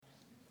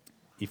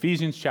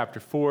Ephesians chapter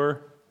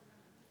 4.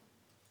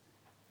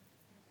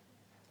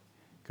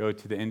 Go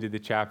to the end of the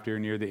chapter,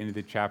 near the end of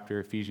the chapter,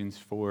 Ephesians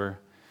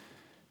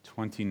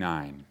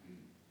 4:29.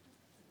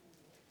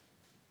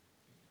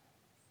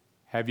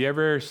 Have you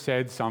ever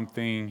said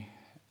something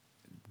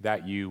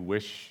that you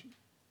wish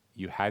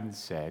you hadn't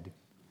said?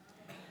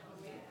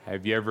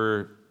 Have you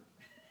ever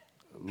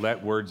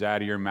let words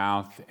out of your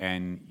mouth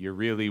and you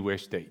really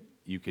wish that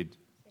you could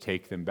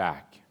take them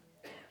back?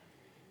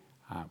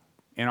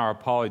 In our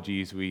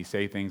apologies, we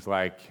say things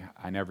like,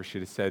 I never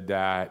should have said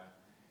that.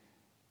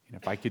 And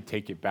if I could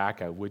take it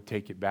back, I would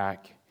take it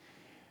back.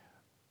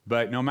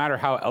 But no matter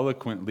how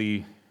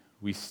eloquently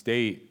we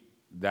state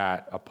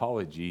that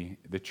apology,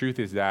 the truth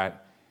is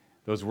that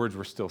those words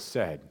were still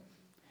said.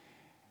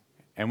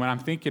 And when I'm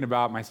thinking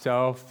about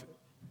myself,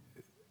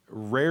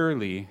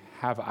 rarely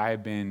have I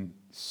been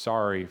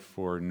sorry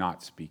for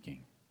not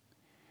speaking.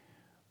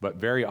 But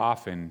very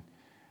often,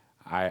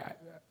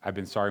 I've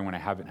been sorry when I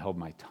haven't held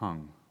my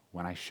tongue,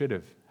 when I should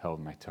have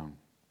held my tongue.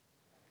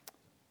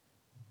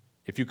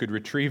 If you could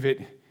retrieve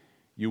it,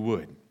 you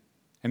would.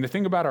 And the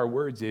thing about our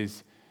words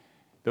is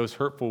those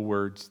hurtful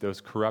words,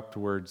 those corrupt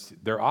words,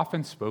 they're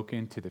often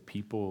spoken to the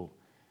people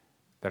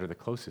that are the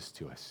closest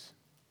to us,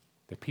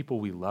 the people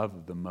we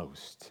love the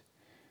most.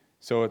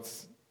 So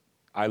it's,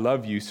 I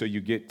love you, so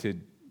you get to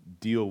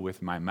deal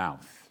with my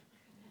mouth.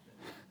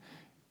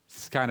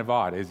 It's kind of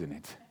odd, isn't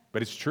it?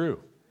 But it's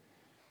true.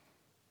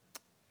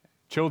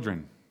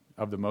 Children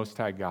of the Most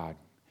High God,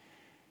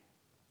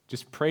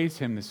 just praise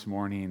Him this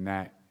morning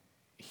that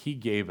He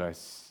gave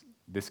us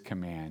this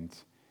command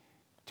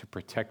to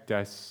protect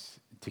us,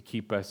 to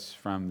keep us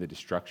from the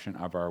destruction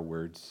of our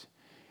words.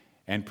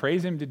 And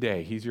praise Him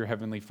today, He's your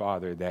Heavenly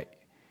Father,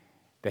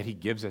 that He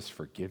gives us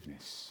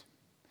forgiveness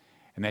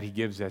and that He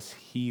gives us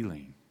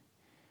healing.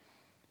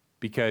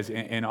 Because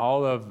in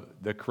all of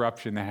the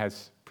corruption that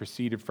has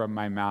proceeded from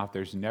my mouth,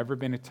 there's never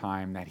been a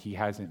time that He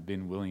hasn't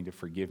been willing to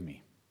forgive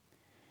me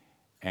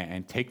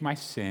and take my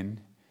sin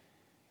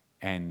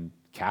and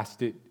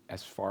cast it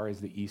as far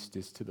as the east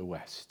is to the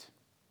west.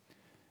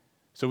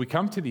 So we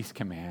come to these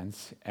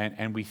commands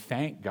and we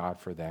thank God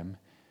for them.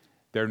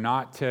 They're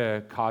not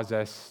to cause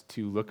us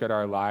to look at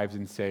our lives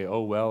and say,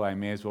 oh, well, I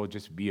may as well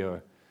just be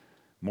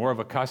more of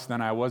a cuss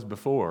than I was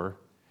before.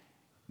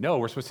 No,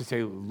 we're supposed to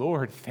say,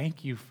 Lord,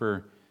 thank you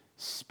for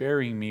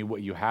sparing me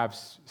what you have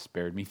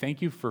spared me.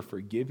 Thank you for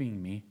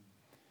forgiving me.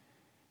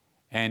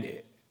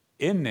 And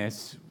in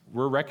this,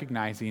 we're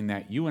recognizing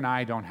that you and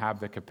I don't have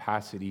the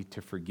capacity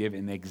to forgive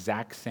in the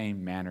exact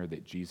same manner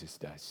that Jesus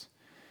does.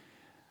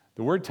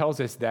 The Word tells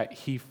us that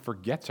He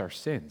forgets our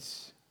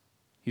sins.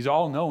 He's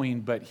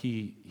all-knowing, but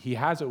He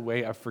has a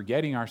way of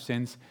forgetting our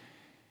sins.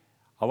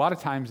 A lot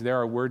of times there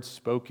are words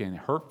spoken,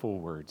 hurtful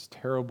words,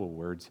 terrible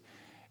words,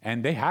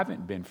 and they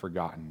haven't been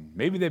forgotten.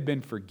 Maybe they've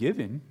been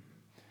forgiven,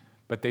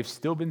 but they've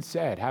still been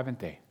said, haven't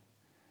they?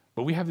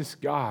 But we have this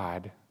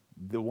God,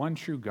 the one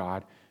true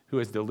God, who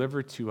has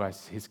delivered to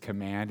us His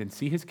command, and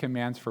see His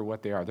commands for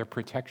what they are. They're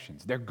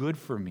protections. They're good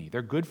for me.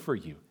 They're good for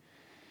you.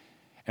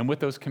 And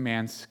with those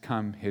commands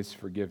come His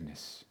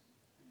forgiveness.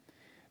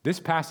 This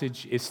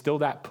passage is still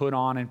that put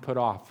on and put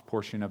off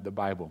portion of the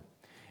Bible.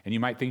 And you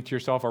might think to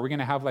yourself, are we going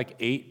to have like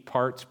 8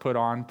 parts put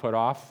on, put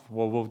off?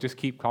 Well, we'll just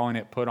keep calling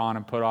it put on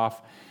and put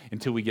off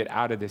until we get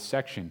out of this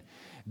section.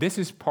 This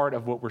is part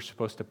of what we're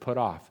supposed to put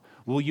off.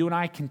 Will you and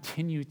I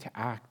continue to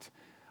act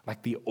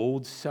like the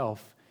old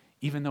self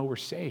even though we're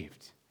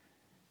saved?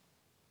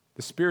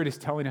 The Spirit is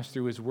telling us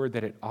through His Word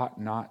that it ought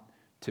not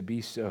to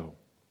be so.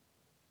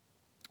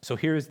 So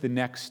here is the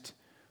next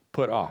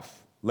put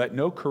off. Let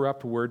no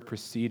corrupt word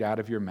proceed out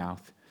of your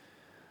mouth,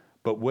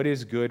 but what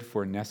is good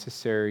for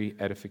necessary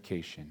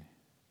edification,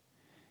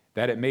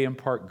 that it may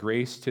impart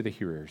grace to the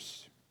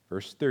hearers.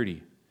 Verse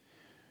 30.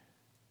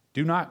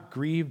 Do not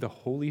grieve the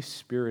Holy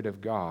Spirit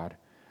of God,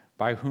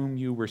 by whom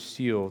you were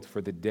sealed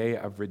for the day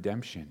of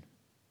redemption.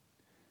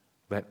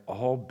 Let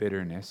all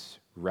bitterness,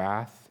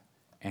 wrath,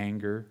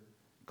 anger,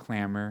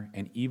 clamor,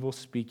 and evil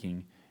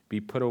speaking be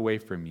put away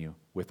from you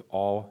with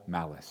all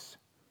malice.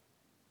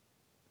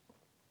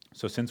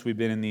 So since we've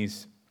been in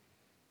these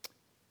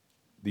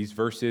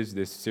verses,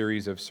 this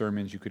series of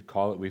sermons, you could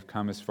call it, we've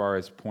come as far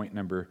as point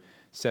number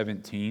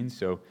 17.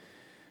 So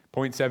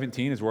point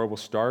 17 is where we'll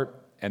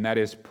start, and that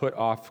is put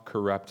off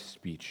corrupt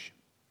speech.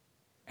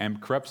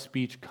 And corrupt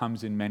speech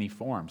comes in many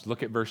forms.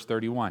 Look at verse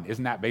 31.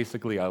 Isn't that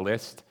basically a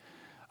list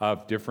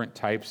of different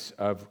types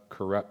of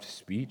corrupt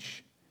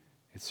speech?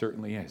 It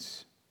certainly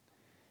is.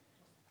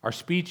 Our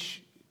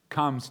speech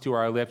comes to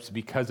our lips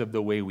because of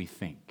the way we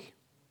think.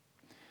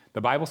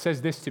 The Bible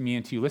says this to me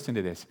and to you. Listen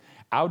to this.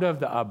 Out of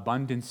the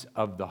abundance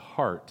of the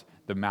heart,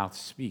 the mouth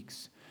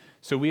speaks.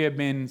 So we have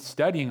been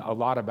studying a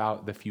lot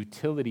about the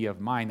futility of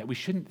mind, that we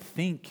shouldn't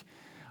think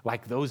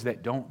like those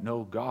that don't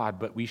know God,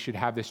 but we should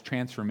have this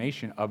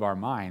transformation of our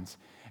minds.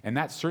 And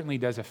that certainly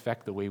does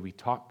affect the way we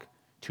talk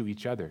to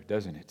each other,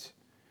 doesn't it?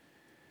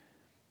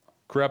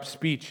 Corrupt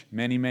speech,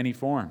 many, many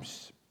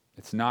forms.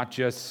 It's not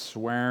just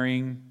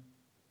swearing.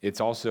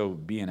 It's also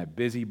being a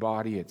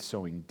busybody. It's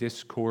sowing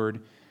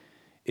discord.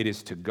 It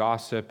is to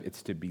gossip.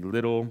 It's to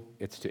belittle.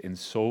 It's to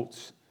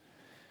insult.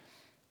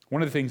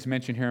 One of the things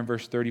mentioned here in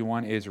verse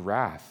 31 is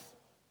wrath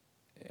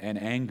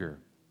and anger.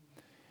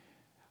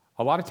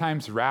 A lot of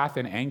times, wrath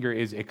and anger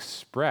is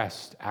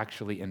expressed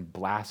actually in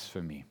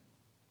blasphemy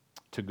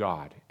to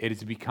God. It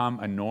has become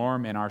a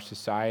norm in our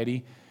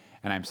society,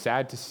 and I'm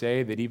sad to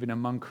say that even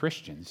among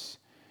Christians,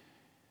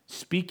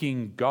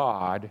 speaking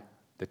God,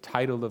 the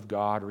title of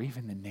God, or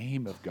even the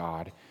name of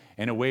God,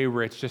 in a way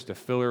where it's just a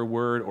filler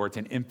word or it's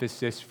an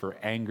emphasis for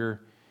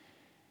anger,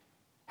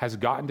 has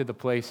gotten to the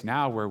place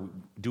now where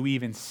do we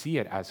even see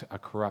it as a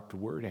corrupt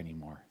word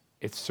anymore?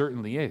 It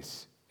certainly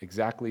is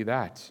exactly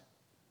that.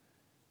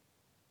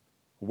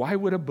 Why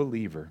would a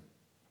believer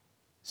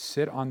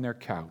sit on their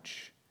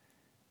couch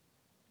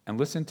and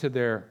listen to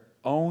their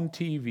own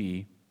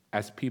TV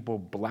as people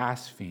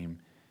blaspheme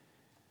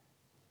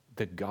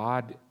the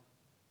God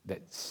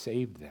that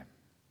saved them,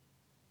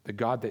 the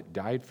God that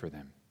died for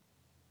them?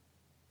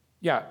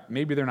 Yeah,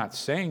 maybe they're not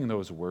saying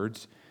those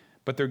words,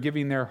 but they're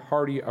giving their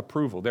hearty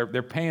approval.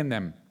 They're paying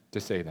them to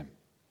say them.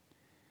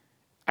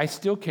 I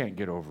still can't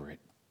get over it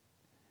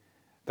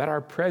that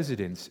our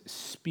presidents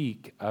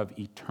speak of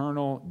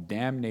eternal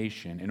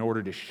damnation in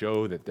order to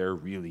show that they're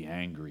really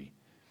angry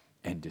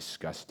and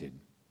disgusted.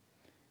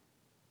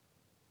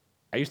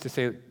 I used to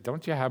say,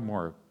 don't you have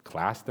more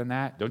class than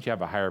that? Don't you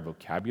have a higher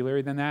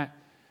vocabulary than that?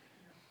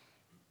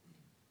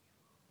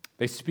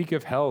 They speak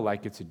of hell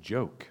like it's a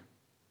joke.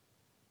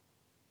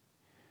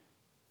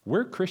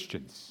 We're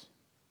Christians,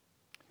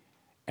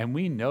 and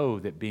we know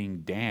that being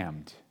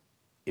damned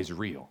is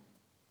real.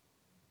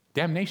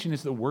 Damnation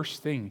is the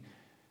worst thing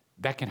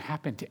that can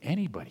happen to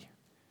anybody.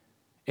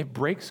 It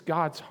breaks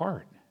God's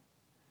heart.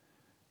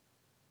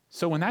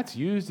 So when that's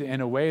used in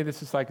a way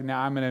that's just like,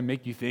 now I'm going to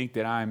make you think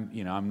that I'm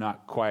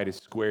not quite as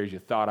square as you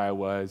thought I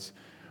was,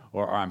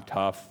 or I'm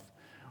tough,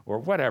 or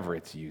whatever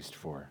it's used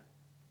for.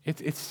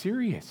 It's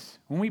serious.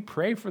 When we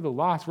pray for the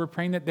lost, we're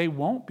praying that they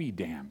won't be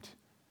damned.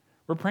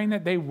 We're praying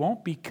that they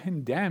won't be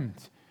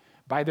condemned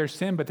by their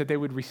sin, but that they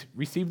would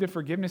receive the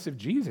forgiveness of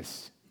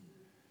Jesus.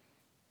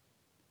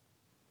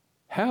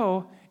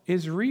 Hell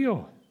is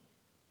real.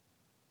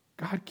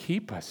 God,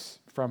 keep us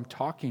from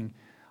talking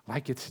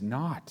like it's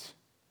not,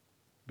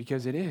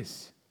 because it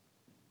is.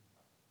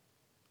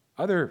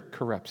 Other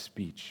corrupt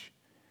speech.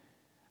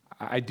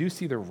 I do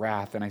see the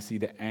wrath and I see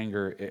the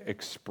anger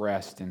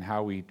expressed in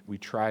how we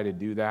try to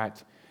do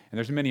that. And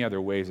there's many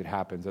other ways it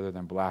happens other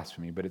than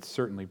blasphemy, but it's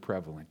certainly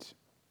prevalent.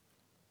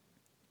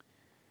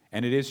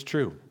 And it is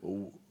true.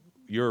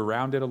 You're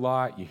around it a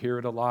lot. You hear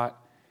it a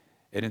lot.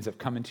 It ends up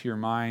coming to your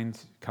mind,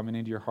 coming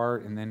into your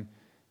heart, and then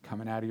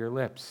coming out of your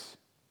lips.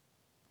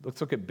 Let's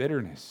look at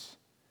bitterness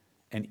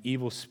and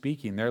evil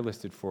speaking. They're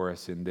listed for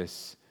us in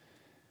this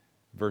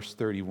verse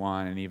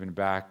 31 and even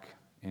back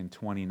in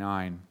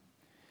 29.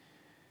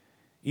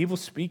 Evil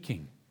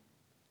speaking.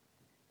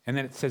 And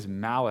then it says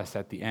malice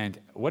at the end.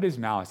 What is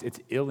malice? It's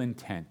ill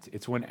intent.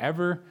 It's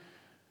whenever,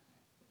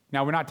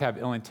 now we're not to have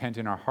ill intent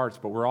in our hearts,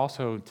 but we're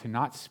also to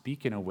not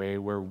speak in a way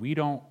where we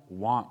don't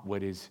want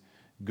what is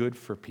good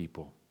for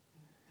people.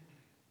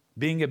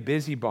 Being a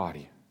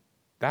busybody,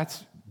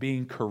 that's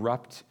being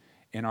corrupt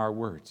in our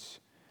words.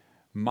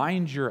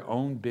 Mind your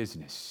own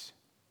business.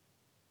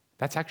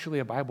 That's actually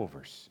a Bible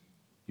verse.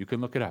 You can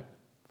look it up.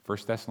 1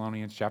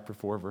 Thessalonians chapter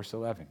 4, verse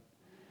 11.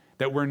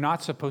 That we're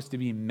not supposed to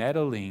be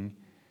meddling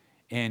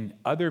in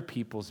other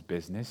people's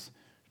business.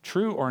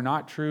 True or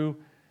not true,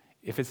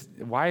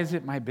 why is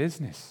it my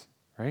business,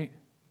 right?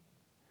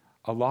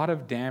 A lot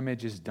of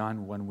damage is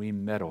done when we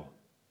meddle.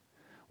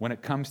 When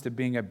it comes to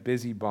being a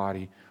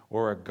busybody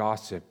or a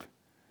gossip.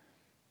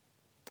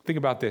 Think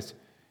about this.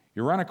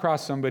 You run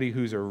across somebody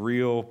who's a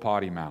real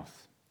potty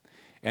mouth.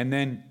 And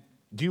then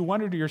do you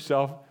wonder to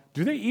yourself,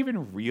 do they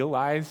even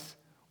realize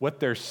what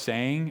they're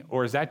saying?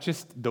 Or is that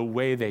just the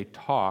way they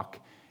talk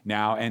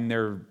now and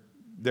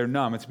they're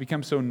numb? It's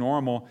become so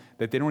normal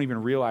that they don't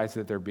even realize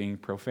that they're being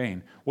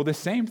profane. Well, the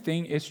same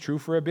thing is true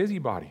for a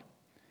busybody.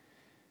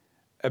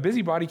 A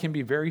busybody can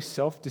be very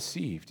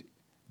self-deceived,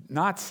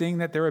 not saying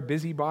that they're a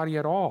busybody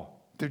at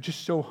all. They're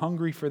just so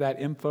hungry for that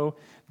info.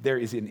 There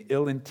is an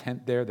ill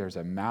intent there. There's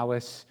a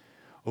malice.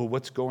 Oh,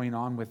 what's going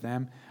on with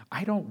them?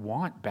 I don't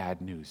want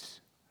bad news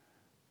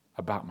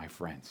about my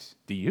friends.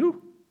 Do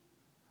you?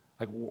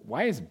 Like,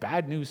 why is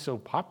bad news so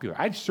popular?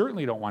 I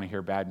certainly don't want to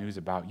hear bad news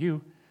about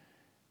you.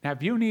 Now,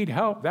 if you need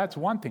help, that's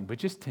one thing, but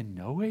just to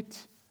know it,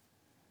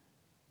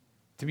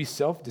 to be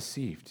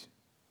self-deceived,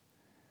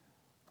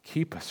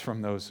 keep us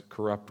from those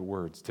corrupt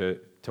words, to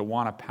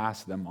want to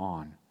pass them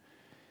on.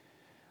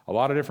 A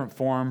lot of different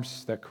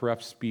forms that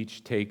corrupt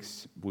speech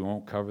takes. We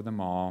won't cover them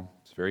all.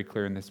 It's very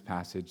clear in this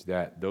passage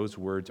that those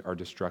words are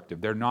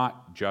destructive. They're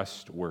not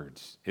just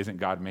words. Isn't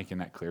God making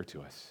that clear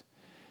to us?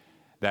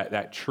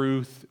 That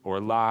truth or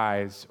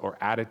lies or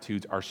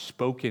attitudes are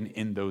spoken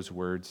in those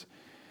words.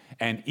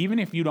 And even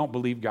if you don't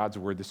believe God's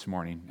word this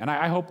morning, and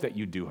I hope that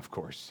you do, of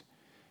course,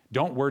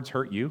 don't words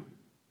hurt you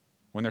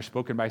when they're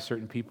spoken by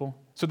certain people?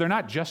 So they're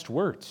not just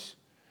words.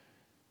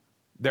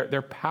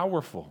 They're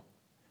powerful.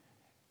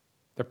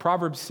 The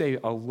Proverbs say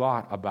a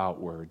lot about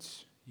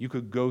words. You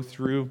could go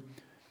through,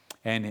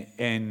 and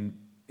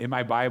in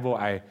my Bible,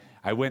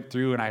 I went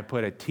through and I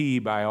put a T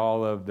by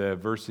all of the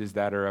verses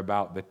that are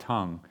about the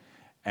tongue,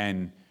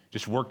 and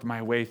just worked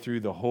my way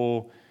through the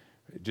whole,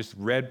 just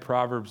read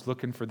Proverbs,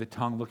 looking for the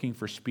tongue, looking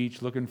for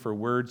speech, looking for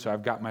words. So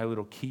I've got my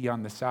little key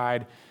on the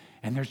side,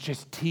 and there's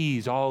just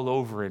T's all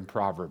over in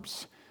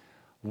Proverbs.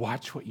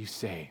 Watch what you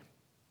say.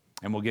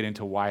 And we'll get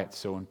into why it's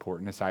so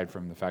important, aside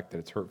from the fact that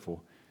it's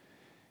hurtful,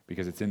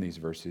 because it's in these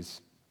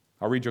verses.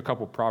 I'll read you a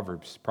couple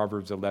Proverbs.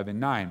 Proverbs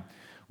 11:9.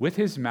 With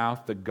his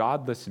mouth, the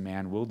godless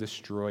man will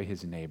destroy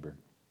his neighbor.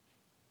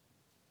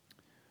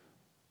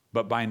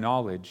 But by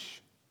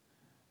knowledge,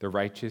 the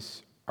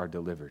righteous are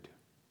delivered.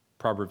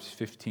 Proverbs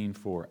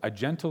 15:4. A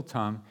gentle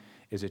tongue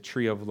is a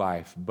tree of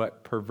life,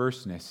 but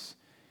perverseness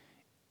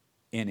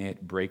in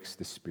it breaks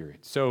the spirit.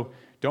 So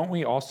don't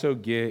we also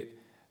get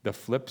the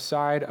flip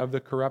side of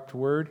the corrupt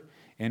word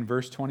in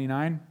verse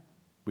 29?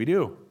 We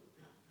do.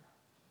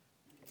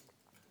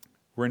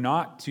 We're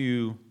not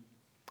to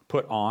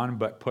put on,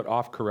 but put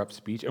off corrupt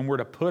speech, and we're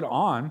to put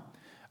on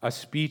a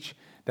speech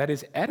that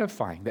is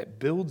edifying, that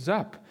builds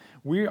up.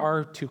 We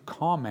are to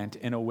comment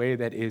in a way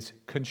that is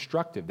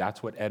constructive.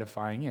 That's what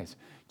edifying is.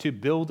 To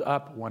build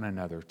up one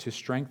another, to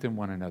strengthen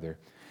one another,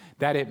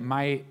 that it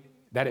may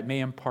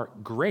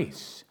impart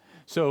grace.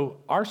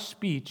 So our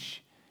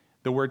speech,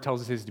 the word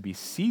tells us, is to be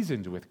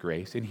seasoned with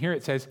grace. And here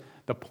it says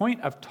the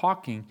point of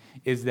talking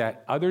is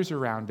that others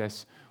around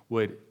us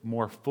would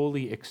more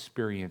fully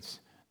experience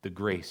the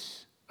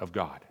grace of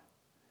God.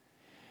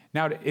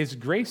 Now, does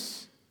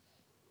grace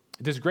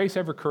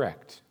ever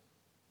correct?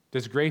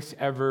 Does grace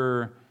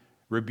ever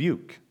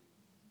rebuke?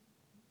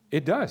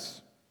 It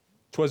does.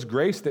 'Twas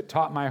grace that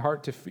taught my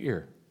heart to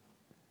fear,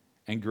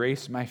 and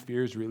grace my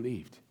fears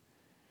relieved.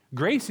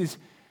 Grace is,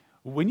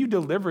 when you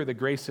deliver the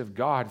grace of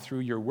God through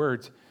your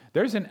words,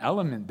 there's an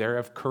element there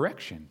of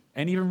correction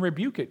and even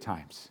rebuke at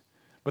times.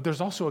 But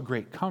there's also a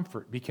great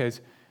comfort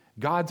because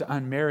God's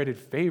unmerited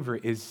favor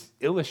is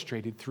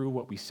illustrated through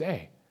what we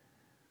say.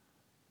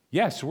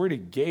 Yes, we're to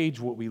gauge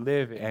what we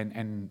live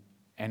and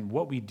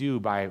what we do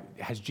by,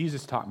 has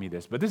Jesus taught me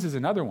this? But this is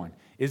another one.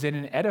 Is it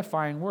an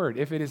edifying word?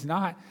 If it is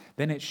not,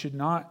 then it should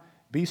not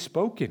be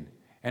spoken.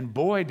 And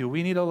boy, do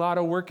we need a lot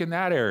of work in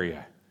that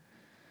area.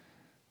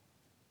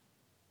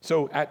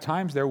 So at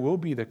times there will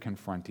be the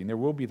confronting, there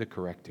will be the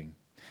correcting.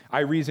 I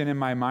reason in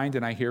my mind,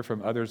 and I hear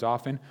from others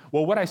often,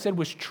 well, what I said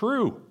was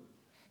true.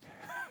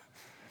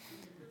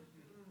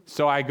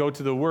 So I go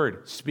to the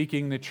word,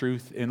 speaking the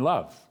truth in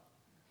love.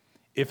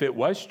 If it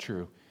was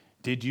true,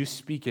 did you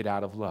speak it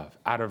out of love,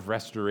 out of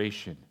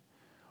restoration?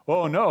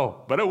 Oh,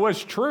 no, but it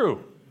was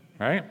true,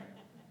 right?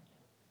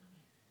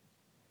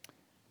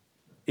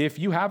 If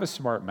you have a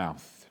smart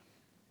mouth,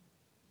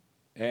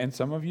 and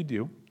some of you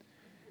do,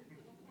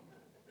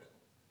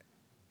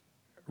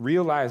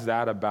 realize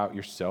that about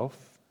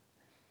yourself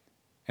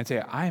and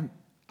say,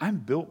 I'm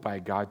built by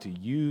God to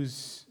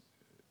use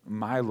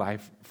my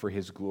life for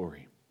his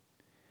glory.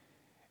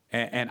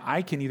 And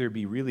I can either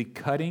be really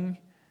cutting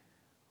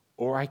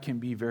or I can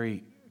be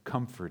very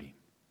comforting.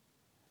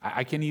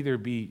 I can either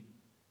be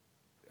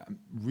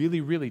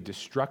really, really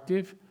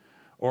destructive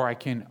or I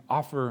can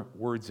offer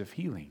words of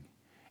healing.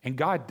 And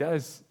God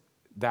does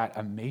that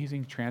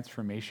amazing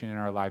transformation in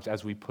our lives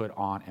as we put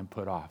on and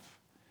put off.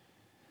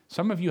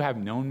 Some of you have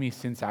known me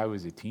since I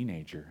was a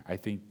teenager, I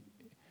think,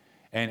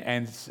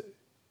 and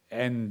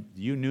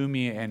you knew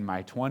me in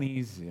my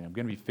 20s, and I'm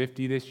going to be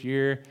 50 this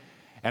year,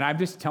 and I'm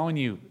just telling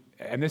you,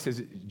 and this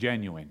is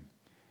genuine,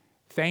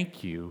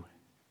 thank you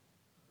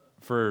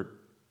for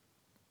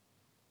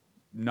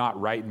not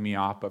writing me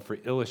off, but for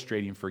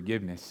illustrating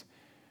forgiveness,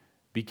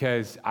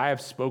 because I have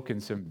spoken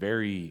some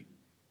very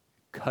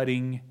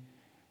cutting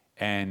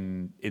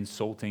and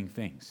insulting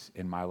things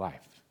in my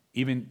life,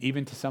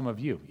 even to some of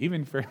you,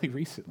 even fairly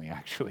recently,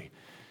 actually.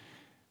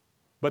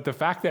 But the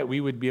fact that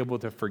we would be able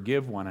to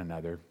forgive one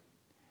another,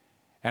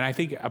 and I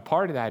think a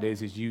part of that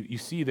is you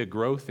see the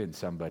growth in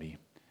somebody,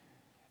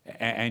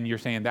 and you're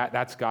saying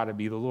that's got to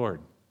be the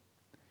Lord.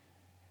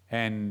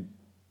 And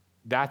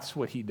that's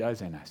what he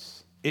does in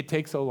us. It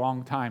takes a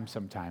long time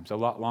sometimes, a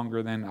lot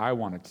longer than I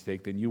want it to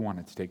take, than you want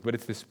it to take. But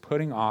it's this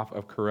putting off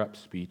of corrupt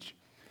speech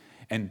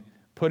and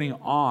putting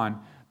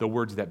on the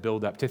words that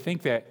build up. To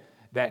think that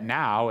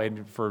now,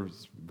 and for a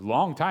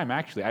long time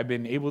actually, I've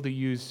been able to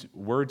use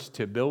words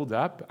to build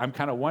up. I'm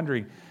kind of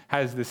wondering,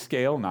 has the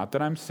scale, not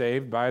that I'm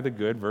saved by the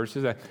good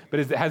verses, but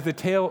has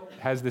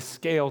the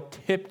scale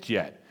tipped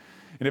yet?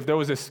 And if there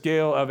was a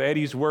scale of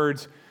Eddie's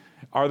words,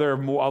 are there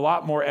a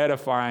lot more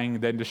edifying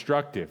than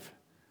destructive?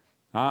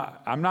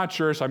 I'm not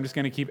sure, so I'm just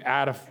going to keep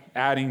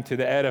adding to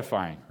the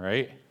edifying,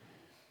 right?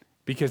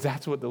 Because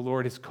that's what the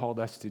Lord has called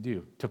us to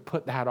do, to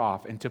put that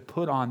off and to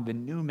put on the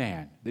new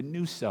man, the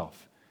new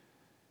self,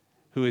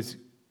 who is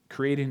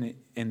created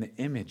in the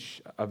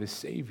image of his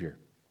Savior.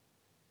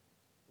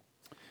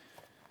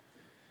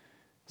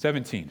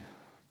 17,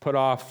 put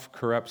off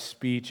corrupt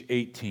speech.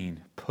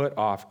 18, put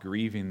off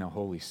grieving the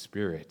Holy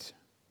Spirit.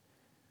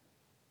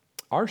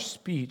 Our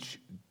speech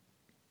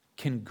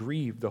can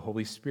grieve the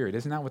Holy Spirit.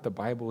 Isn't that what the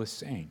Bible is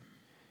saying?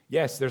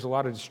 Yes, there's a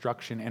lot of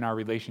destruction in our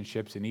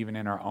relationships and even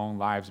in our own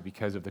lives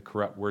because of the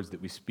corrupt words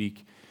that we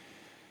speak.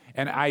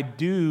 And I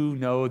do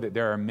know that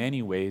there are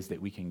many ways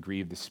that we can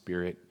grieve the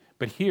Spirit.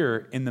 But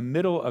here, in the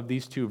middle of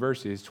these two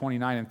verses,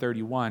 29 and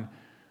 31,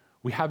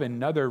 we have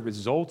another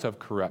result of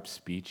corrupt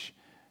speech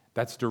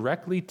that's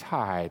directly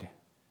tied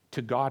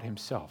to God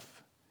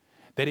himself.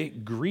 That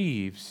it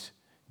grieves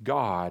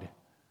God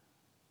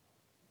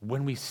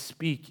when we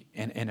speak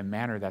in a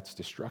manner that's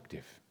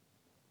destructive.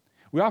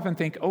 We often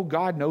think, oh,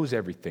 God knows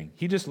everything.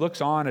 He just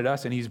looks on at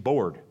us and he's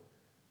bored.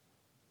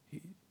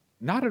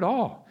 Not at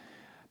all.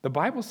 The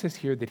Bible says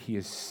here that he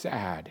is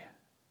sad,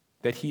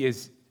 that he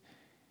is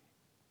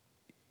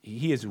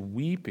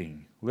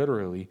weeping,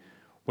 literally,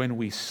 when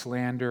we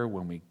slander,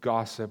 when we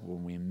gossip,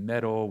 when we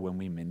meddle, when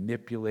we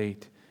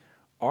manipulate.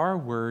 Our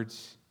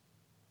words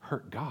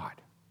hurt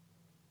God.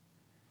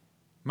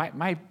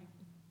 My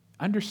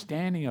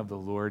understanding of the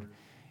Lord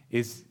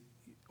is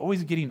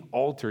always getting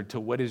altered to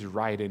what is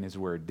right in his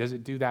word. Does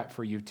it do that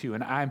for you too?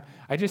 And I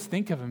just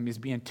think of him as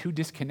being too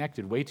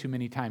disconnected way too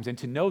many times. And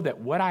to know that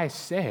what I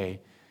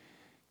say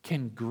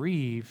can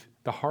grieve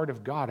the heart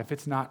of God if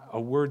it's not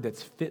a word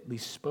that's fitly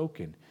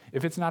spoken,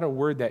 if it's not a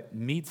word that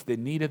meets the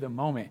need of the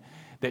moment,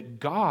 that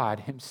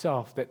God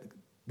himself, that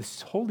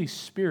the Holy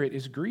Spirit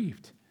is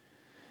grieved.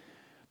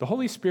 The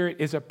Holy Spirit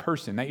is a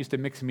person. That used to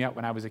mix me up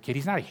when I was a kid.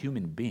 He's not a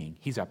human being.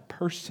 He's a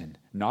person,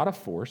 not a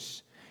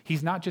force.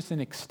 He's not just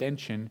an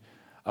extension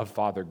of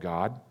Father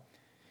God.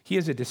 He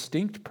is a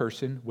distinct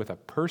person with a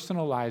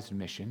personalized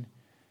mission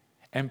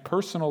and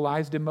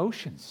personalized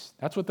emotions.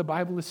 That's what the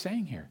Bible is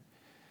saying here.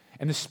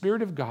 And the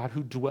Spirit of God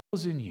who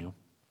dwells in you,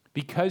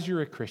 because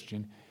you're a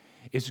Christian,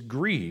 is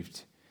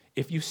grieved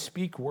if you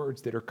speak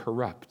words that are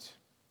corrupt,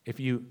 if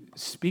you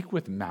speak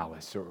with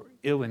malice or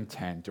ill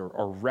intent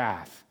or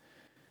wrath.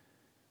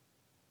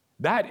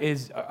 That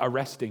is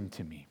arresting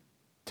to me,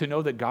 to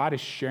know that God is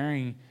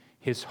sharing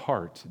his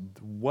heart,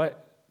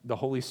 what the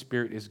Holy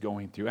Spirit is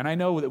going through. And I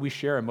know that we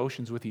share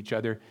emotions with each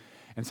other,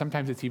 and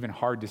sometimes it's even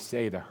hard to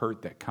say the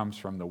hurt that comes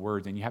from the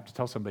words, and you have to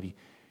tell somebody,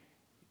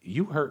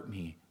 you hurt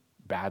me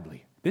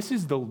badly. This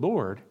is the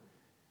Lord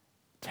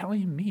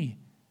telling me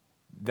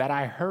that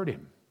I hurt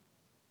him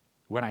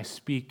when I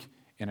speak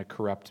in a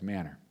corrupt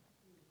manner.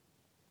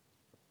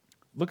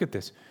 Look at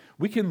this.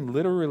 We can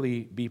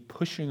literally be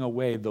pushing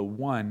away the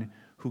one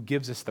who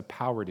gives us the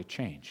power to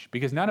change,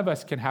 because none of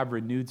us can have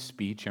renewed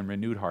speech and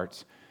renewed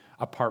hearts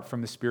apart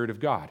from the Spirit of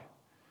God.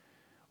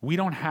 We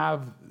don't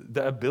have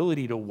the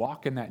ability to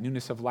walk in that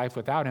newness of life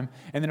without him.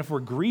 And then if we're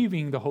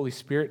grieving the Holy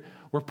Spirit,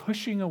 we're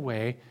pushing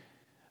away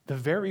the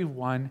very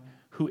one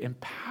who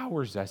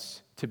empowers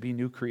us to be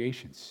new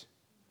creations.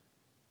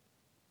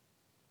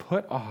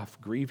 Put off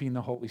grieving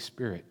the Holy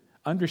Spirit.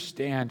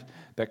 Understand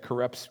that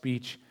corrupt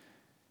speech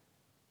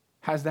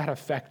has that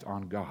effect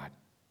on God.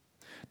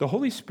 The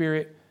Holy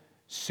Spirit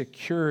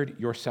secured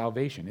your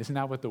salvation. Isn't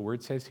that what the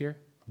word says here?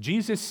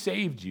 Jesus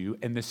saved you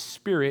and the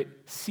Spirit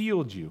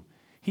sealed you.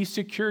 He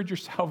secured your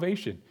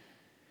salvation.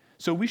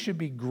 So we should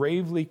be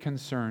gravely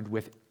concerned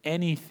with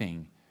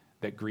anything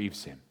that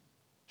grieves him,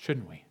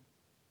 shouldn't we?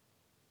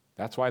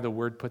 That's why the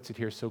word puts it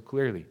here so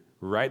clearly,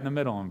 right in the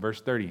middle in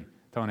verse 30,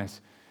 telling us,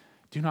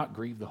 do not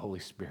grieve the Holy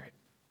Spirit.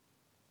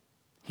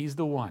 He's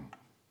the one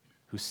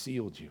who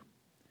sealed you.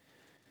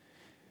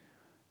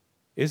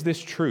 Is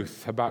this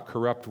truth about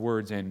corrupt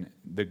words and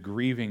the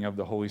grieving of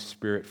the Holy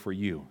Spirit for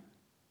you?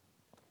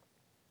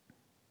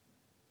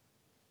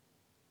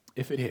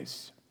 If it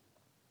is,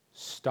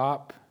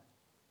 stop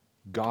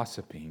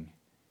gossiping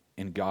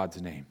in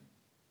God's name.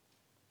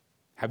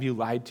 Have you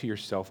lied to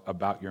yourself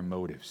about your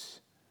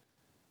motives?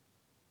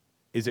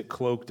 Is it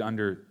cloaked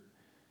under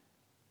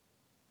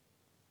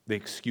the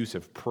excuse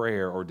of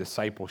prayer or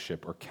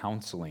discipleship or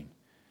counseling?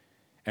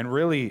 And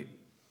really,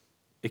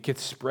 it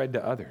gets spread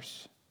to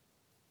others.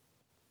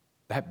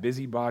 That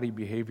busybody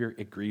behavior,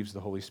 it grieves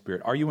the Holy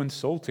Spirit. Are you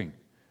insulting?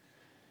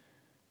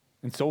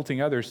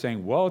 Insulting others,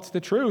 saying, well, it's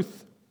the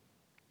truth.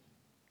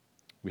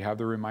 We have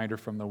the reminder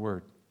from the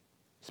Word.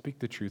 Speak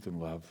the truth in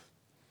love.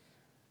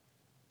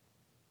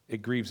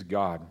 It grieves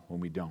God when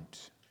we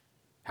don't.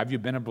 Have you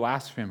been a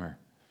blasphemer?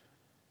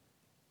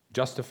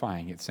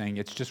 Justifying it, saying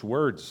it's just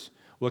words.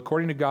 Well,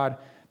 according to God,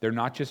 they're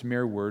not just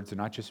mere words, they're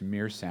not just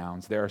mere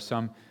sounds. There are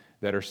some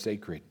that are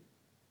sacred.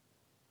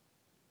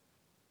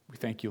 We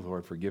thank you,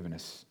 Lord, for giving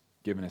us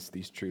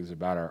these truths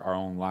about our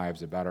own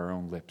lives, about our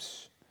own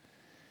lips.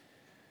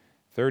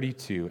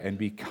 32, and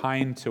be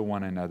kind to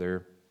one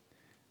another,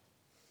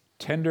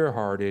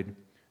 tender-hearted,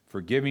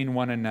 forgiving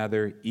one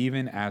another,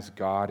 even as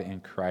God in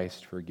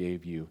Christ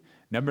forgave you.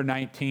 Number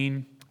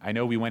 19, I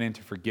know we went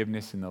into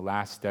forgiveness in the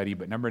last study,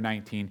 but number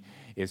 19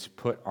 is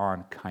put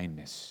on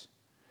kindness.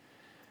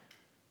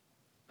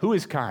 Who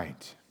is kind?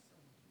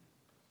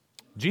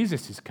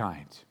 Jesus is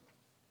kind.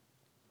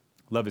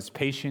 Love is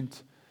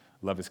patient.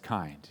 Love is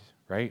kind,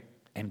 right?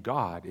 And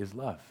God is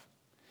love.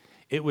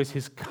 It was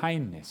his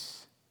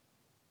kindness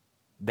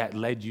that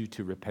led you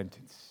to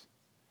repentance.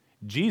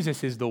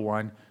 Jesus is the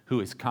one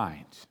who is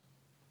kind.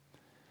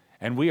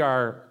 And we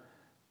are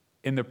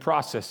in the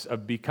process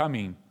of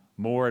becoming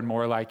more and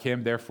more like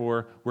him.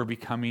 Therefore, we're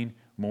becoming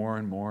more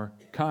and more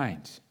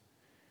kind.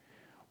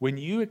 When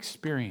you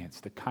experience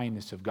the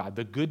kindness of God,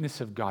 the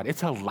goodness of God,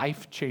 it's a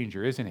life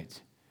changer, isn't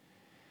it?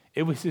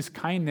 It was his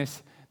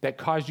kindness that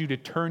caused you to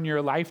turn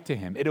your life to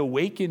him. It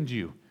awakened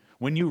you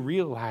when you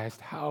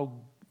realized how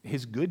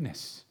his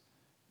goodness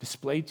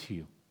displayed to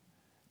you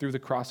through the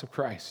cross of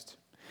Christ.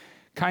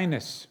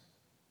 Kindness,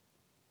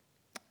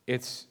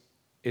 it's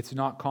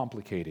not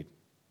complicated,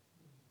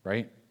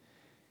 right?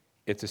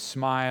 It's a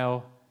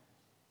smile,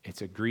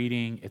 it's a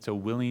greeting, it's a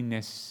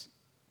willingness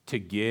to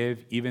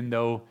give, even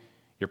though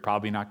you're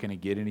probably not going to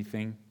get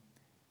anything.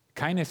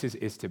 Kindness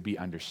is to be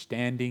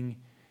understanding,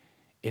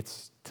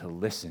 it's to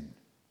listen.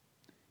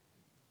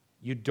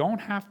 You don't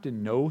have to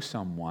know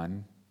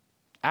someone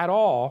at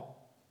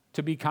all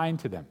to be kind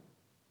to them.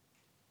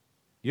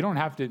 You don't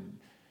have to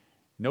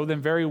know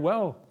them very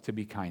well to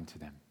be kind to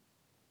them.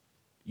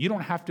 You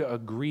don't have to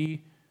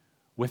agree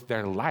with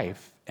their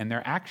life and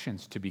their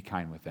actions to be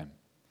kind with them.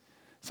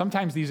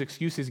 Sometimes these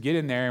excuses get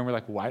in there and we're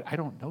like, well, I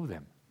don't know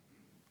them.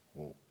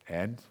 Well,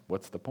 and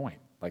what's the point?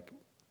 Like,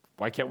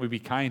 why can't we be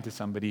kind to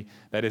somebody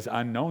that is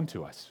unknown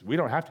to us? We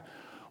don't have to.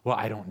 Well,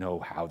 I don't know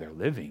how they're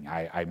living.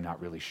 I'm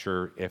not really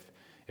sure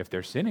if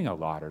they're sinning a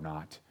lot or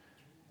not.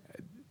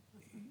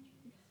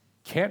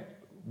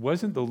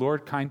 Wasn't the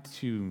Lord kind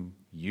to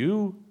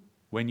you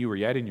when you were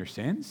yet in your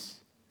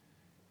sins?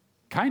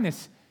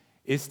 Kindness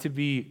is to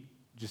be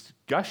just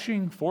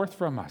gushing forth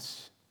from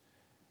us.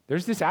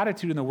 There's this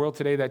attitude in the world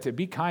today that to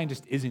be kind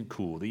just isn't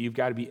cool, that you've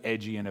got to be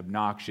edgy and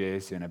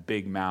obnoxious and a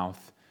big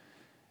mouth.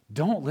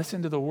 Don't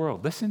listen to the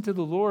world. Listen to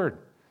the Lord.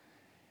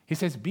 He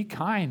says, be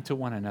kind to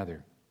one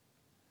another.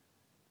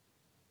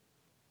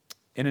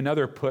 In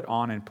another put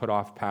on and put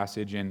off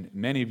passage, and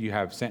many of you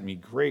have sent me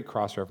great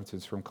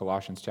cross-references from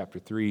Colossians chapter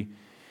 3,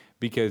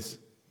 because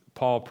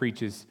Paul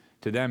preaches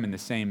to them in the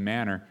same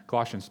manner.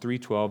 Colossians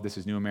 3:12, this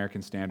is New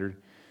American Standard.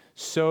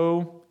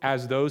 So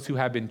as those who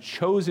have been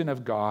chosen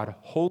of God,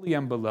 holy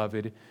and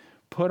beloved,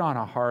 put on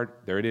a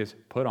heart, there it is,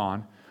 put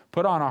on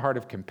a heart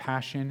of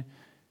compassion,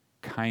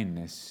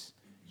 kindness,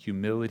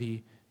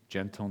 humility,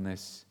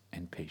 gentleness,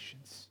 and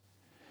patience.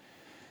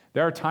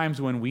 There are times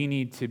when we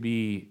need to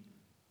be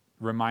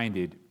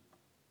reminded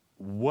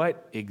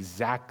what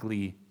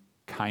exactly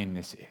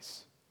kindness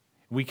is.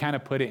 We kind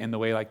of put it in the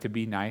way like to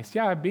be nice.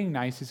 Yeah, being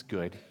nice is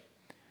good.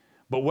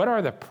 But what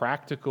are the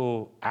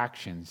practical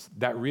actions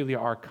that really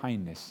are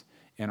kindness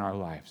in our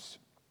lives?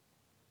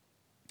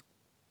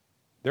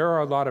 There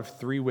are a lot of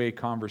three-way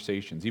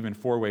conversations, even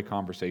four-way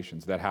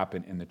conversations that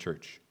happen in the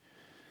church.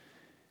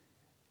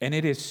 And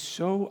it is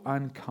so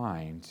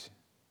unkind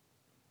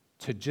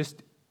to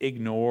just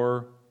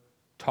ignore,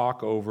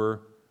 talk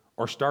over,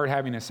 or start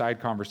having a side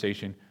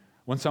conversation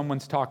when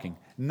someone's talking.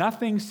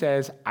 Nothing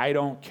says, I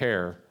don't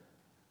care,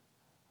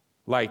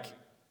 like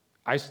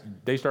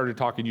they started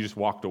talking, you just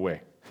walked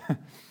away.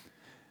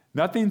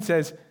 Nothing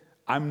says,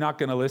 I'm not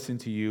going to listen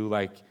to you,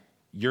 like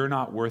you're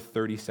not worth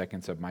 30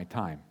 seconds of my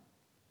time.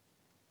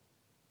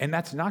 And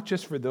that's not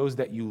just for those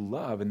that you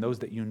love and those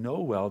that you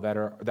know well that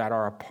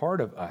are a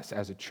part of us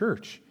as a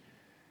church.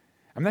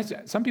 I mean,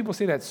 some people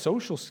say that's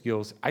social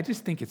skills. I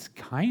just think it's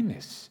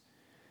kindness.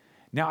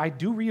 Now, I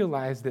do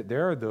realize that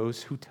there are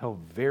those who tell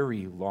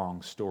very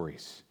long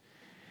stories.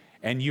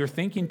 And you're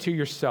thinking to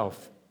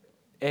yourself,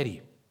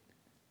 Eddie,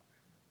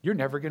 you're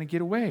never going to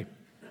get away.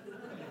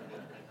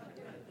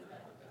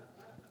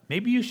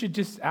 Maybe you should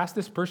just ask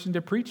this person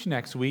to preach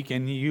next week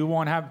and you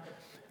won't have...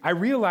 I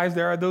realize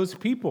there are those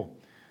people.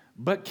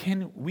 But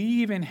can we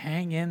even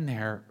hang in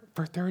there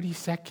for 30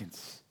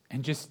 seconds?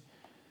 And just...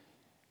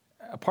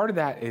 A part of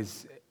that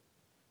is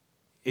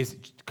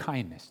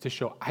kindness, to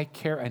show I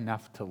care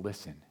enough to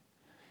listen.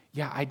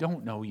 Yeah, I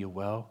don't know you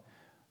well,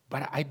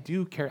 but I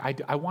do care.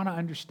 I want to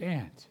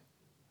understand.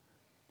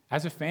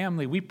 As a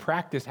family, we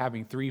practice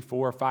having 3,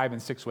 4, 5,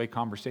 and 6-way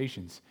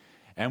conversations.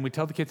 And we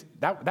tell the kids,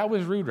 that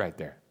was rude right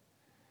there.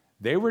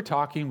 They were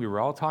talking, we were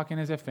all talking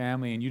as a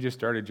family, and you just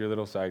started your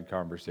little side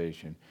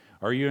conversation.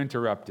 Or you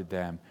interrupted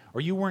them.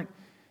 Or you weren't,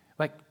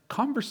 like,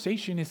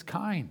 conversation is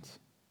kind.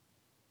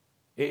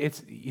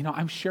 It's,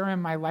 I'm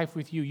sharing my life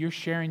with you, you're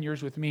sharing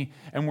yours with me,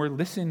 and we're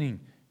listening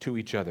to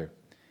each other.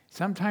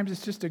 Sometimes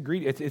it's just a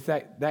greeting. It's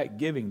that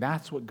giving.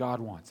 That's what God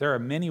wants. There are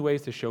many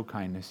ways to show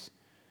kindness.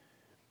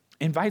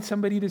 Invite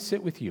somebody to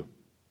sit with you.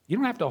 You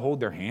don't have to hold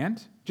their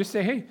hand. Just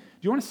say, hey, do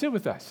you want to sit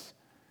with us?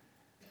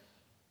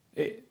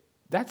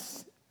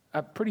 That's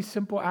a pretty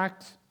simple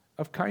act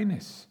of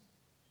kindness.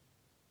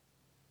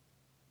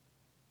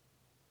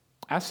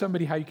 Ask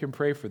somebody how you can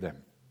pray for them.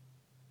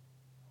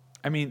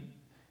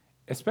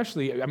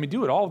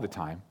 Do it all the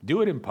time.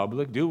 Do it in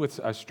public. Do it with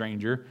a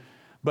stranger.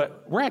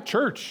 But we're at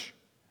church.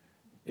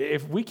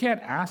 If we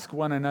can't ask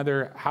one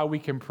another how we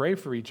can pray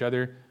for each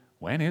other,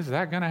 when is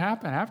that going to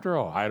happen after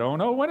all? I don't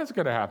know when it's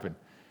going to happen.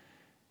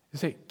 You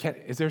say,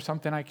 is there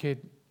something I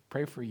could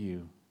pray for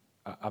you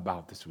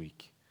about this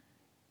week?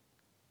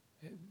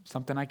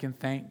 Something I can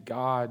thank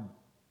God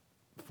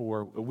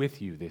for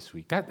with you this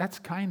week? That's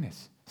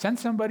kindness. Send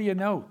somebody a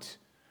note.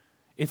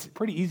 It's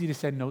pretty easy to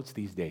send notes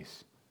these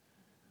days,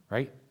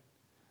 right?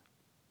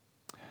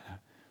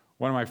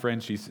 One of my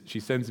friends, she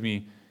sends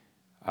me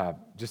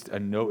just a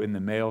note in the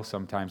mail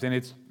sometimes, and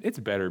it's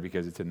better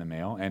because it's in the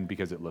mail and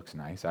because it looks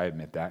nice. I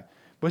admit that,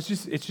 but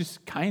it's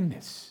just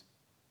kindness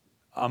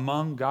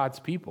among God's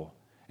people.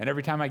 And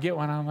every time I get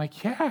one, I'm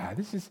like, yeah,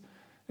 this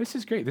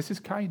is great. This is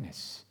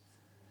kindness.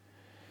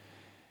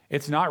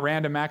 It's not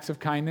random acts of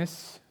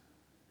kindness.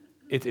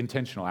 It's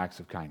intentional acts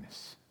of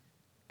kindness.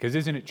 Because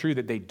isn't it true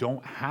that they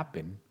don't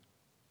happen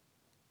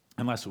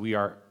unless we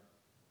are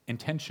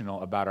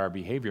intentional about our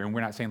behavior? And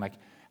we're not saying like,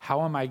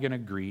 how am I going to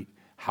greet?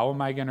 How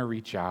am I going to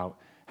reach out?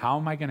 How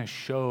am I going to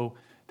show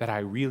that I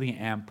really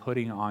am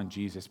putting on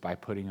Jesus by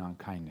putting on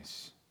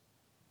kindness?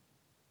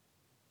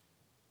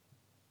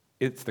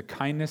 It's the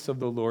kindness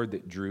of the Lord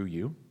that drew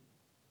you.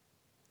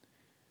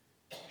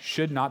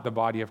 Should not the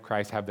body of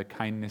Christ have the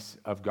kindness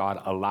of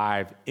God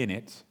alive in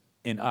it,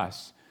 in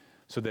us,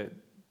 so that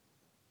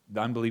the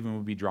unbelieving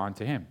will be drawn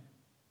to him?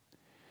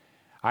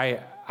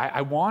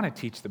 I want to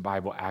teach the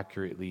Bible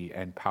accurately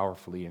and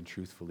powerfully and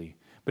truthfully.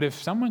 But if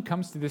someone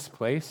comes to this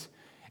place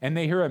and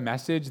they hear a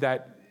message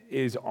that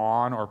is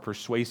on or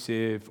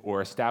persuasive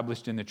or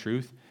established in the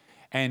truth,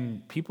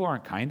 and people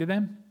aren't kind to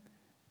them,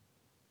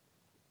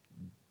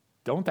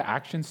 don't the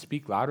actions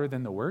speak louder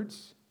than the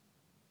words?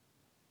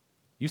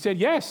 You said,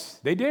 yes,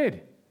 they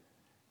did.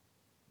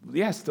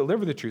 Yes,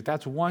 deliver the truth.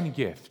 That's one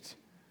gift.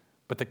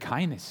 But the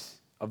kindness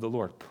of the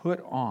Lord,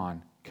 put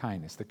on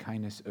kindness, the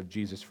kindness of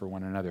Jesus for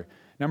one another.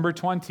 Number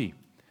 20,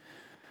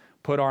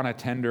 put on a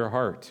tender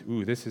heart.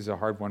 Ooh, this is a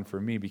hard one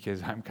for me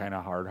because I'm kind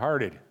of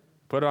hard-hearted.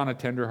 Put on a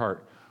tender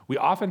heart. We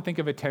often think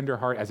of a tender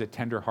heart as a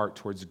tender heart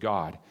towards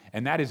God,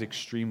 and that is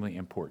extremely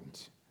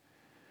important.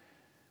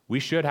 We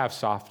should have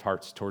soft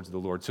hearts towards the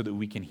Lord so that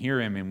we can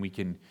hear him and we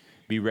can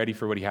be ready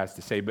for what he has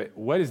to say. But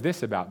what is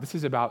this about? This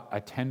is about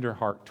a tender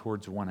heart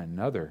towards one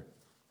another,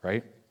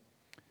 right?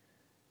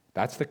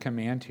 That's the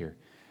command here.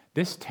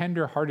 This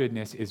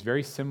tender-heartedness is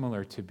very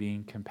similar to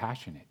being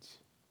compassionate.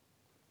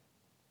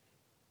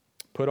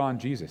 Put on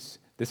Jesus.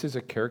 This is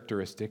a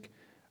characteristic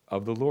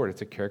of the Lord.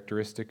 It's a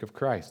characteristic of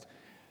Christ.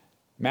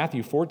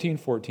 Matthew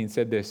 14:14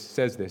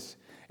 says this,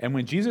 and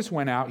when Jesus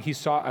went out, he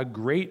saw a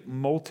great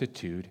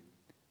multitude,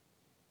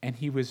 and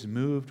he was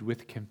moved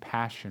with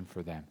compassion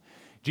for them.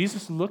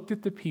 Jesus looked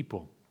at the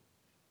people,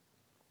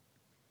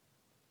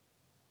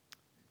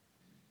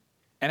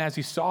 and as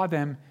he saw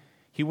them,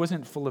 he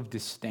wasn't full of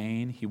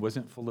disdain. He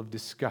wasn't full of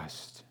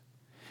disgust.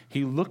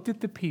 He looked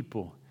at the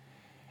people,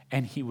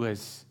 and he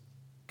was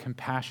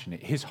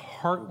compassionate. His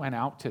heart went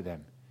out to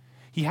them.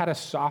 He had a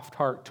soft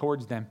heart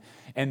towards them.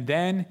 And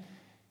then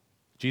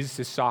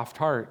Jesus' soft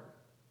heart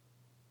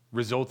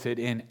resulted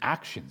in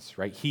actions,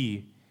 right?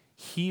 He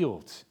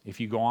healed, if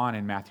you go on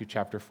in Matthew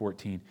chapter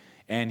 14,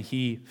 and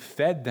he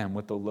fed them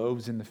with the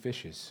loaves and the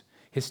fishes.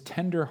 His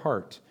tender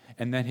heart,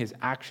 and then his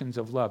actions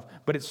of love.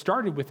 But it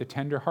started with a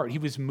tender heart. He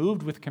was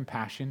moved with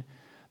compassion.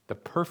 The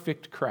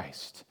perfect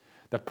Christ,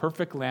 the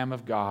perfect Lamb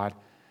of God.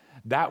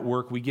 That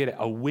work, we get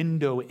a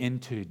window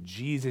into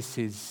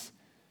Jesus'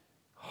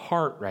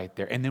 heart right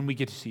there. And then we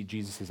get to see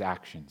Jesus'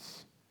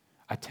 actions.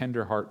 A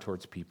tender heart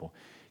towards people.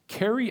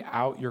 Carry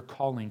out your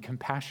calling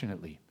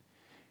compassionately.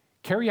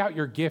 Carry out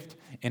your gift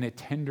in a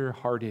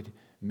tender-hearted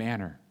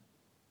manner.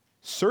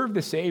 Serve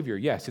the Savior.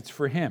 Yes, it's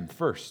for him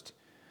first,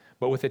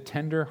 but with a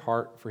tender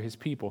heart for his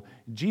people.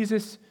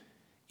 Jesus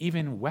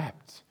even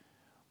wept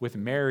with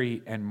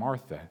Mary and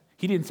Martha.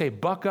 He didn't say,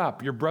 buck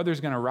up, your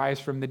brother's going to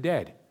rise from the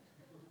dead.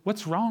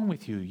 What's wrong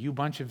with you, you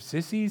bunch of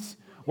sissies?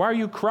 Why are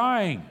you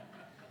crying?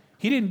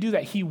 He didn't do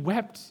that. He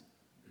wept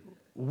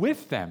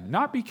with them,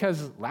 not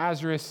because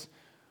Lazarus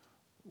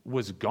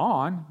was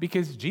gone,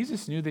 because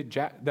Jesus knew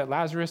that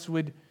Lazarus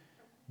would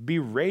be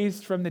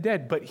raised from the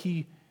dead, but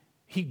he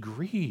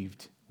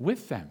grieved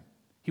with them.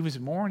 He was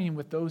mourning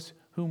with those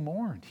who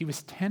mourned. He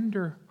was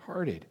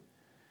tender-hearted.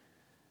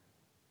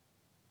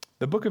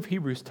 The book of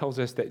Hebrews tells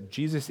us that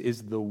Jesus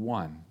is the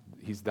one,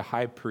 he's the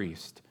high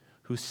priest,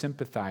 who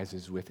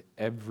sympathizes with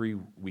every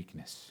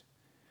weakness.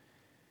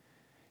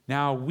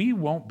 Now, we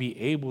won't be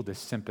able to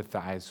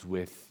sympathize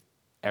with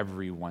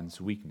everyone's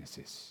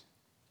weaknesses.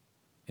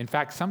 In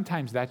fact,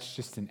 sometimes that's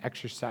just an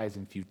exercise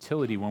in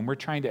futility when we're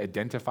trying to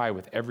identify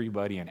with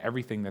everybody and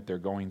everything that they're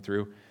going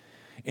through.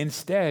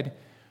 Instead,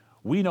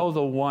 we know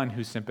the one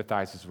who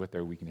sympathizes with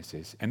their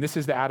weaknesses. And this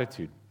is the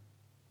attitude.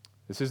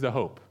 This is the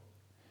hope.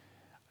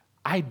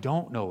 I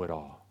don't know it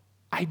all.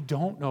 I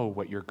don't know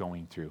what you're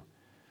going through.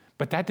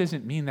 But that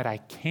doesn't mean that I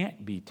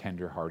can't be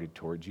tenderhearted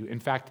towards you. In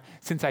fact,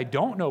 since I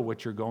don't know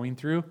what you're going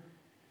through,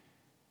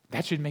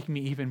 that should make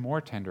me even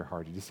more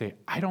tenderhearted to say,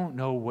 I don't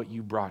know what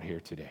you brought here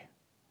today.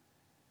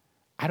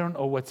 I don't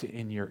know what's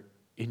in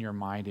your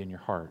mind and your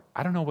heart.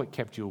 I don't know what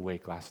kept you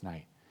awake last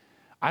night.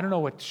 I don't know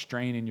what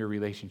strain in your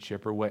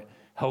relationship or what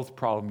health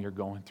problem you're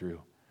going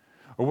through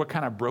or what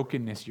kind of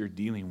brokenness you're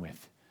dealing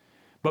with.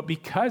 But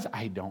because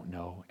I don't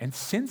know, and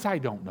since I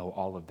don't know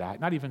all of that,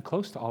 not even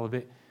close to all of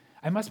it,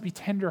 I must be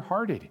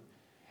tenderhearted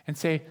and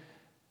say,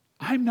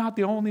 I'm not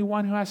the only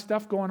one who has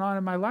stuff going on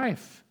in my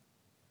life.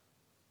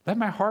 Let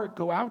my heart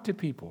go out to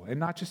people and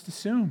not just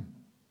assume.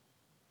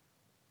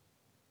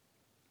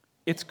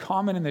 It's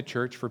common in the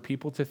church for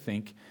people to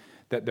think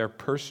that their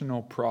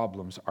personal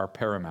problems are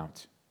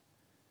paramount.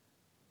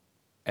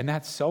 And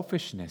that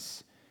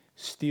selfishness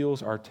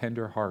steals our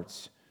tender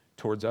hearts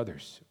towards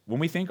others. When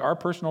we think our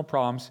personal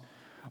problems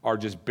are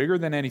just bigger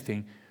than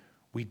anything,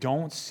 we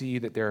don't see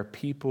that there are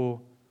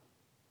people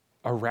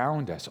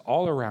around us,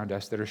 all around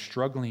us, that are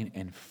struggling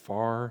in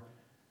far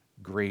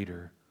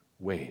greater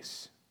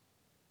ways.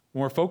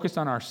 When we're focused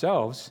on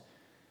ourselves,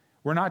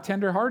 we're not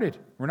tender-hearted.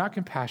 We're not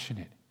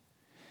compassionate.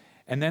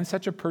 And then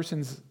such a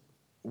person's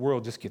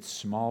world just gets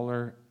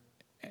smaller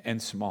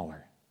and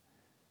smaller.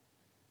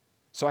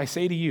 So I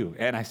say to you,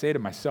 and I say to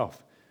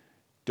myself,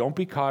 don't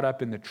be caught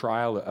up in the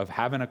trial of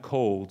having a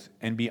cold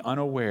and be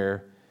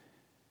unaware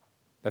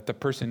that the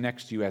person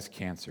next to you has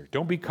cancer.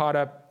 Don't be caught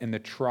up in the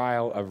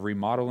trial of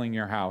remodeling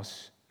your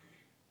house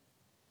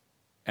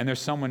and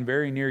there's someone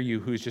very near you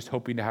who's just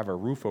hoping to have a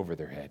roof over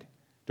their head.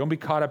 Don't be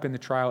caught up in the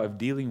trial of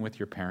dealing with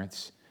your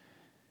parents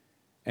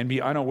and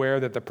be unaware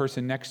that the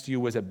person next to you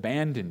was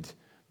abandoned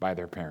by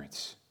their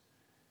parents.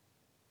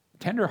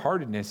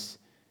 Tenderheartedness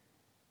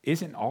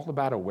isn't all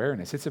about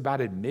awareness. It's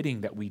about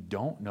admitting that we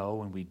don't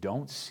know and we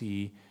don't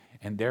see,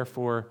 and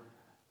therefore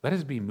let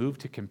us be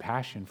moved to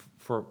compassion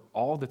for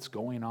all that's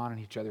going on in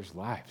each other's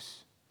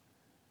lives.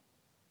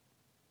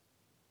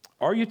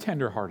 Are you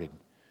tenderhearted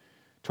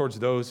towards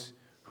those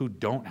who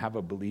don't have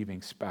a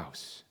believing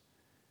spouse?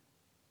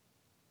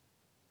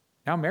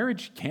 Now,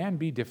 marriage can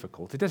be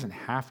difficult. It doesn't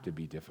have to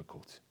be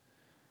difficult.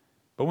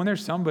 But when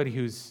there's somebody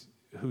who's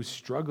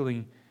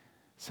struggling,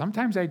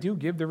 sometimes I do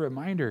give the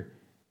reminder,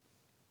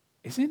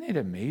 isn't it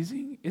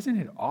amazing? Isn't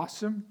it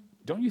awesome?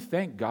 Don't you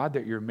thank God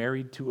that you're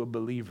married to a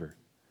believer?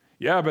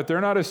 Yeah, but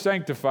they're not as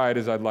sanctified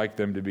as I'd like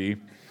them to be.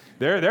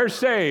 They're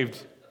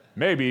saved,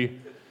 maybe.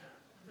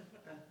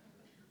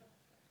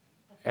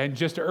 And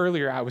just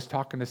earlier, I was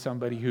talking to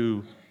somebody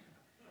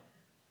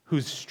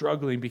who's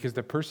struggling because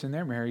the person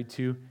they're married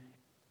to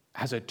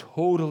has a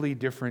totally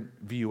different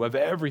view of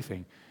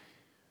everything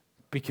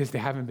because they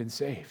haven't been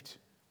saved.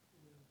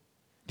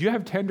 Do you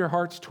have tender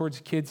hearts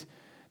towards kids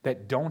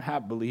that don't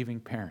have believing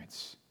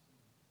parents?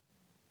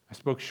 I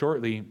spoke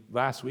shortly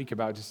last week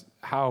about just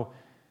how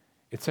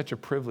it's such a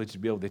privilege to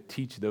be able to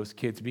teach those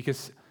kids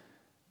because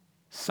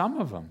some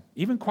of them,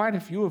 even quite a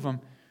few of them,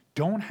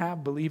 don't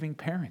have believing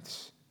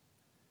parents.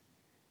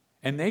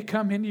 And they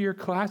come into your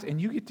class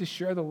and you get to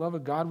share the love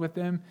of God with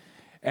them.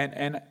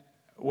 And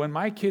when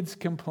my kids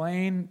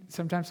complain,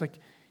 sometimes like,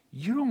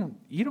 you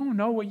don't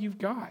know what you've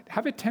got.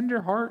 Have a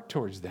tender heart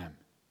towards them.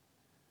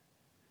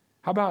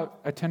 How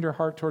about a tender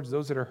heart towards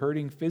those that are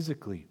hurting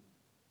physically?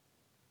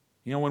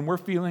 You know, when we're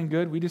feeling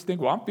good, we just think,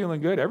 well, I'm feeling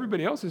good.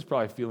 Everybody else is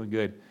probably feeling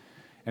good.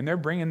 And they're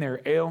bringing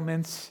their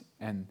ailments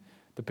and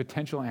the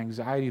potential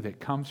anxiety that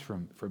comes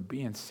from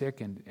being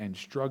sick and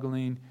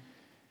struggling.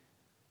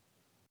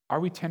 Are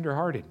we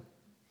tenderhearted?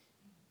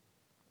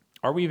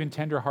 Are we even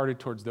tenderhearted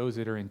towards those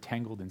that are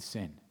entangled in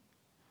sin?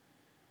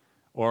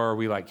 Or are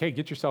we like, hey,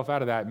 get yourself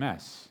out of that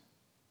mess?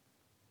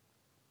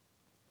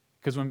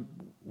 Because when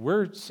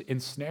we're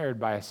ensnared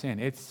by a sin,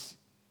 it's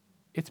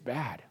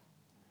bad.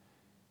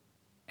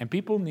 And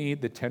people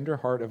need the tender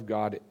heart of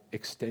God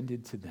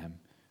extended to them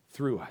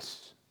through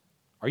us.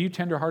 Are you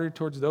tenderhearted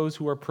towards those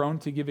who are prone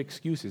to give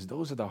excuses?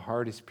 Those are the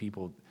hardest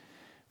people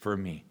for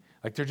me.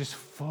 Like they're just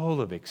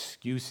full of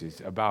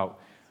excuses about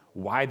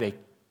why they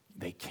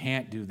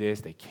can't do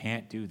this, they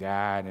can't do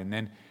that, and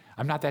then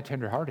I'm not that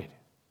tenderhearted.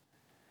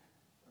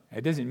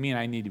 It doesn't mean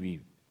I need to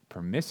be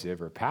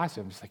permissive or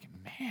passive. I'm just like,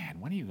 man,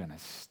 when are you going to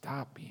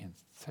stop being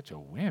such a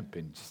wimp?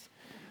 And just,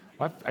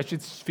 I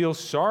should feel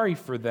sorry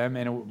for them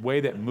in a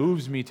way that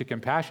moves me to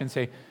compassion.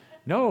 Say,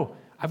 no,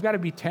 I've got to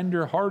be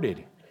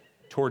tender-hearted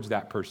towards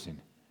that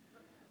person.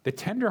 The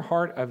tender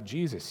heart of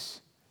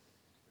Jesus.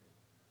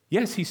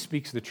 Yes, he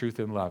speaks the truth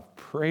in love.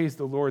 Praise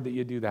the Lord that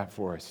you do that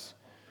for us.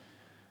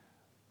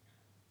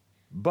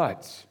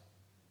 But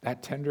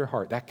that tender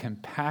heart, that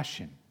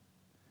compassion,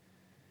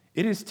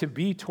 it is to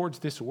be towards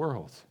this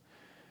world.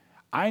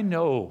 I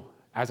know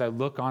as I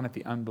look on at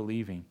the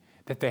unbelieving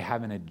that they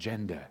have an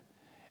agenda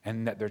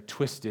and that they're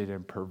twisted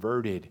and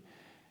perverted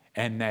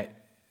and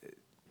that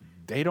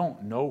they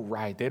don't know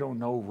right, they don't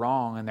know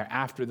wrong, and they're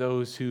after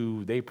those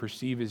who they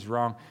perceive as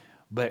wrong.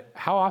 But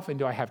how often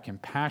do I have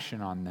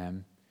compassion on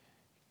them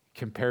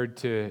compared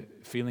to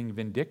feeling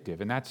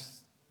vindictive? And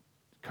that's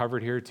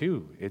covered here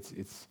too.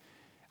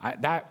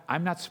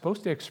 I'm not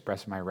supposed to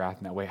express my wrath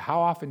in that way. How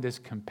often does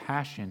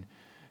compassion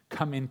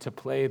come into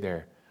play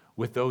there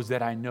with those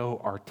that I know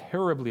are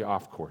terribly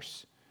off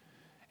course?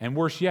 And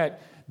worse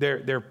yet,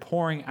 they're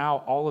pouring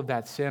out all of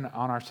that sin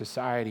on our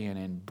society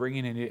and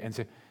bringing it in and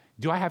say,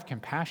 do I have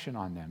compassion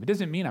on them? It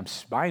doesn't mean I'm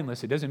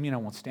spineless. It doesn't mean I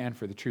won't stand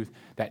for the truth.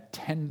 That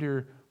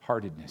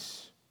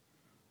tender-heartedness.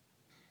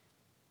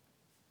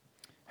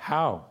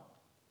 How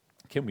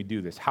can we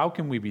do this? How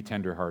can we be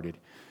tender-hearted?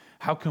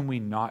 How can we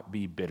not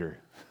be bitter?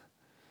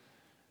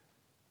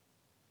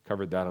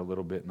 Covered that a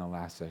little bit in the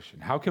last session.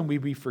 How can we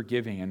be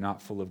forgiving and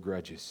not full of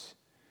grudges?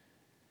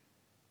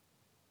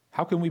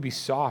 How can we be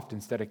soft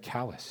instead of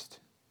calloused?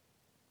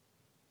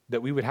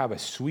 That we would have a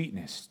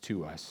sweetness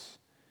to us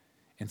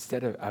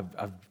instead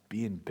of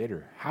being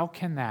bitter. How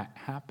can that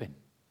happen?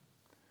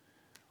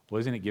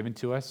 Wasn't it given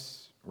to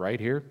us right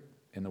here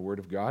in the Word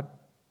of God?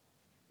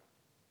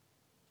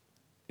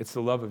 It's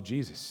the love of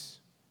Jesus.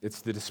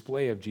 It's the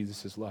display of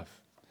Jesus' love.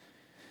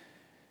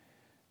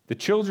 The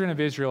children of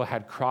Israel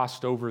had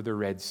crossed over the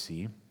Red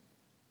Sea.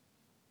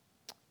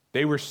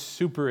 They were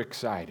super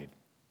excited.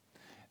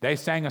 They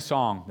sang a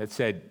song that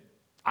said,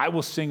 I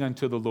will sing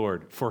unto the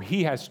Lord, for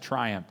he has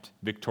triumphed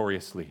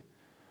victoriously.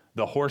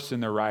 The horse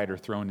and the rider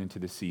thrown into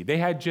the sea. They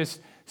had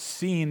just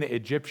seen the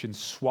Egyptians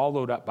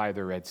swallowed up by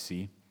the Red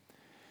Sea.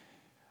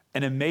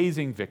 An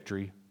amazing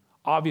victory,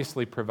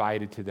 obviously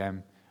provided to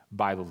them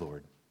by the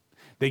Lord.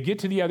 They get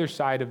to the other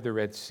side of the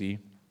Red Sea,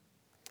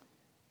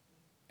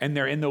 and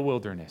they're in the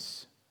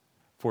wilderness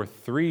for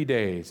 3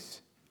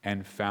 days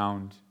and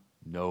found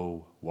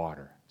no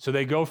water. So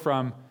they go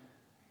from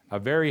a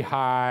very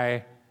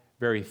high,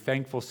 very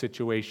thankful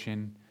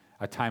situation,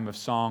 a time of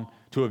song,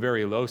 to a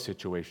very low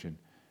situation.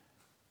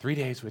 3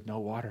 days with no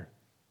water.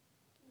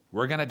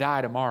 We're going to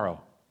die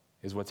tomorrow,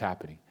 is what's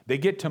happening. They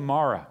get to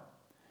Marah,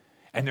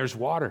 and there's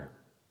water.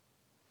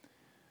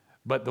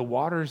 But the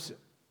waters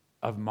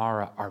of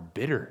Marah are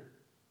bitter.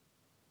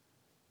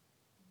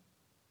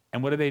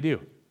 And what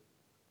do?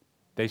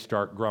 They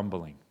start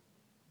grumbling.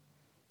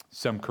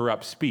 Some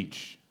corrupt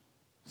speech,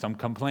 some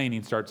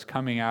complaining starts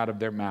coming out of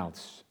their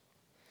mouths.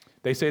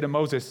 They say to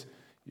Moses,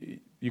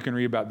 you can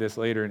read about this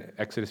later in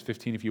Exodus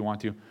 15 if you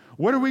want to,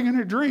 what are we going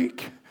to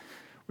drink?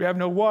 We have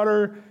no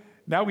water.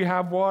 Now we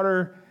have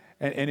water,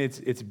 and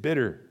it's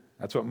bitter.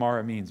 That's what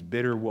Marah means,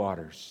 bitter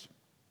waters.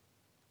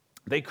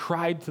 They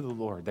cried to the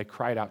Lord. They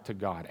cried out to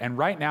God. And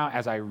right now,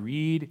 as I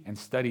read and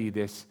study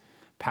this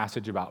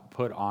passage about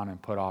put on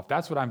and put off,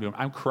 that's what I'm doing.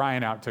 I'm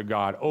crying out to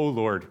God, oh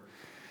Lord,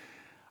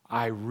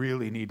 I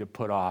really need to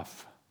put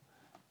off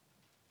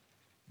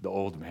the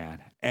old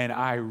man, and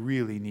I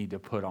really need to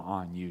put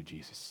on you,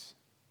 Jesus.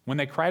 When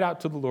they cried out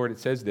to the Lord, it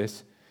says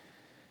this,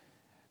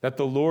 that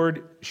the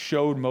Lord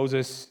showed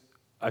Moses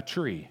a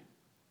tree,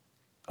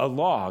 a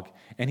log,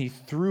 and he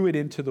threw it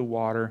into the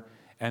water,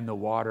 and the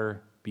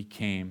water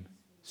became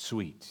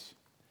sweet.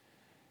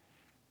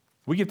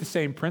 We get the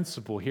same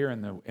principle here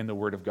in the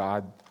Word of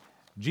God.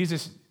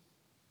 Jesus,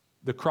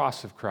 the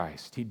cross of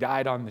Christ, he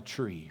died on the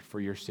tree for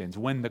your sins.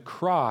 When the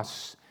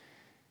cross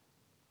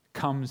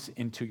comes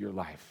into your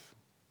life,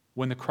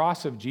 when the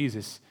cross of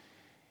Jesus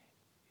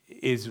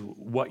is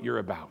what you're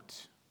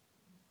about,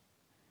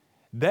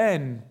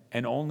 then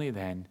and only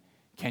then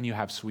can you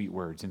have sweet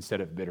words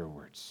instead of bitter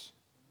words.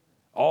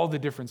 All the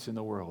difference in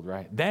the world,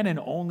 right? Then and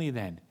only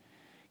then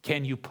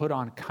can you put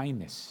on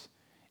kindness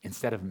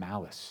instead of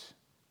malice.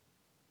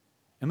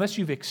 Unless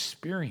you've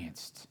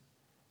experienced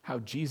how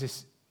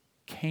Jesus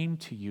came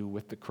to you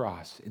with the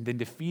cross and then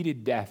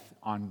defeated death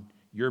on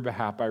your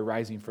behalf by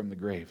rising from the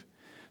grave.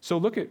 So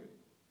look at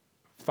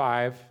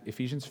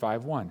Ephesians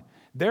 5:1.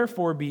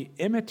 Therefore be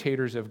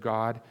imitators of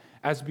God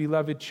as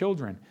beloved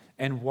children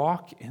and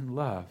walk in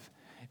love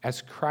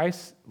as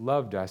Christ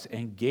loved us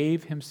and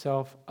gave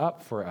himself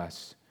up for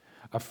us,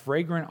 a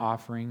fragrant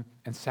offering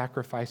and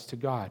sacrifice to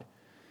God.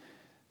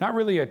 Not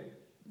really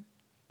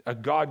a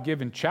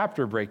God-given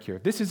chapter break here.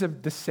 This is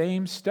the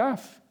same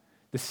stuff.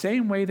 The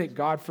same way that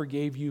God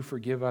forgave you,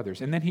 forgive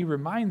others. And then he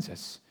reminds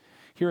us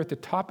here at the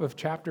top of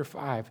chapter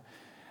 5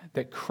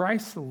 that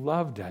Christ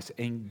loved us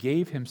and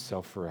gave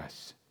himself for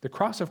us. The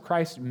cross of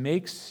Christ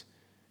makes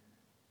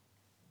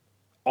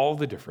all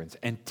the difference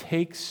and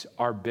takes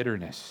our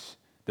bitterness,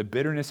 the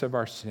bitterness of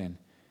our sin,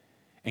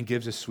 and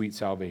gives us sweet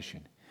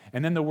salvation.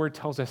 And then the word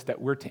tells us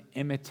that we're to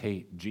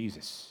imitate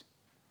Jesus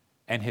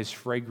and his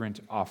fragrant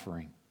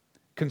offering.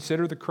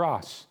 Consider the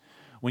cross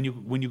when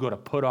you go to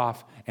put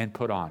off and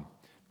put on.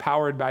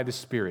 Powered by the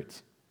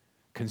Spirit,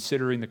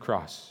 considering the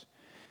cross.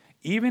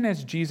 Even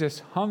as Jesus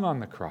hung on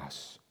the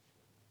cross,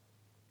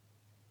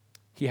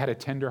 he had a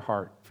tender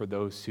heart for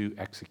those who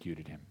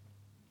executed him.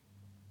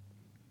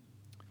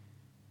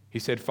 He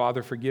said,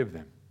 Father, forgive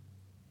them.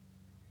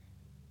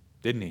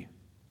 Didn't he?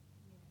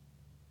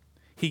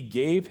 He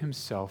gave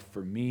himself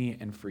for me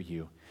and for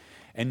you.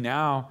 And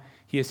now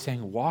he is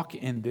saying, walk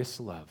in this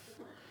love.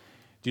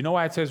 Do you know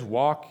why it says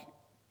walk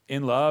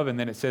in love, and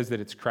then it says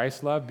that it's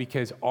Christ's love?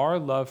 Because our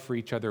love for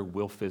each other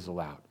will fizzle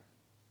out.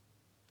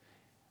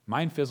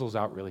 Mine fizzles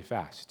out really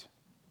fast.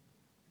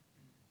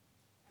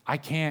 I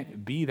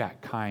can't be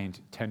that kind,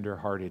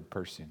 tender-hearted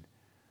person.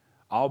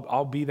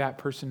 I'll be that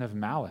person of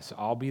malice.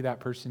 I'll be that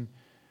person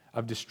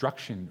of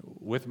destruction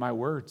with my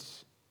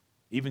words,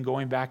 even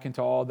going back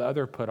into all the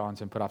other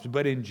put-ons and put-offs.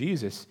 But in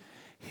Jesus,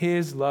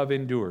 his love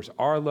endures.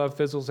 Our love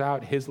fizzles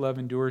out, his love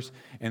endures,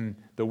 and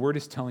the word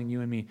is telling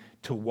you and me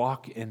to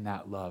walk in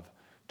that love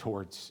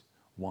towards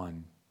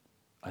one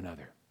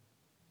another.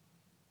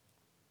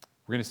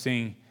 We're going to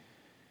sing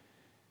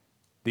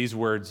these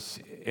words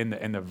in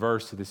the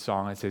verse of this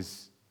song. It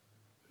says,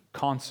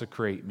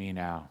 consecrate me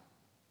now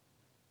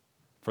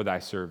for thy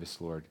service,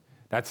 Lord.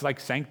 That's like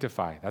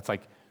sanctify. That's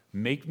like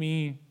make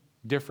me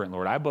different,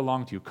 Lord. I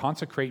belong to you.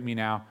 Consecrate me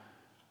now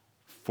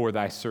for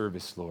thy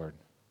service, Lord,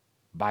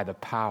 by the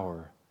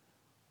power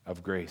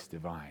of grace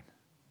divine.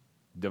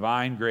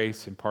 Divine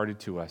grace imparted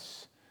to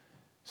us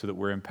so that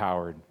we're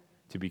empowered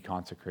to be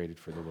consecrated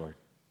for the Lord.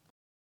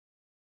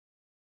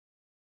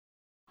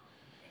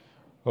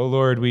 Oh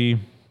Lord, we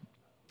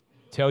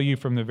tell you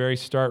from the very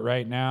start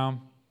right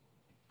now,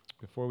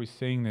 before we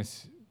sing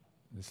this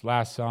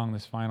last song,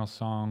 this final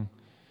song,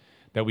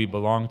 that we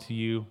belong to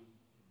you.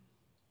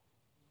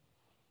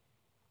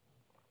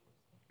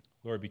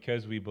 Lord,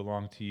 because we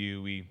belong to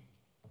you, we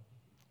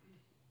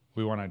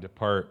want to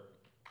depart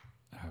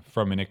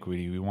from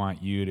iniquity. We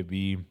want you to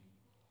be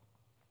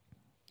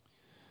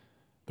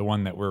the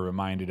one that we're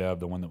reminded of,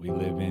 the one that we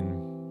live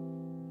in.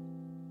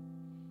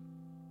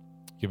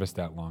 Give us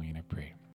that longing, I pray.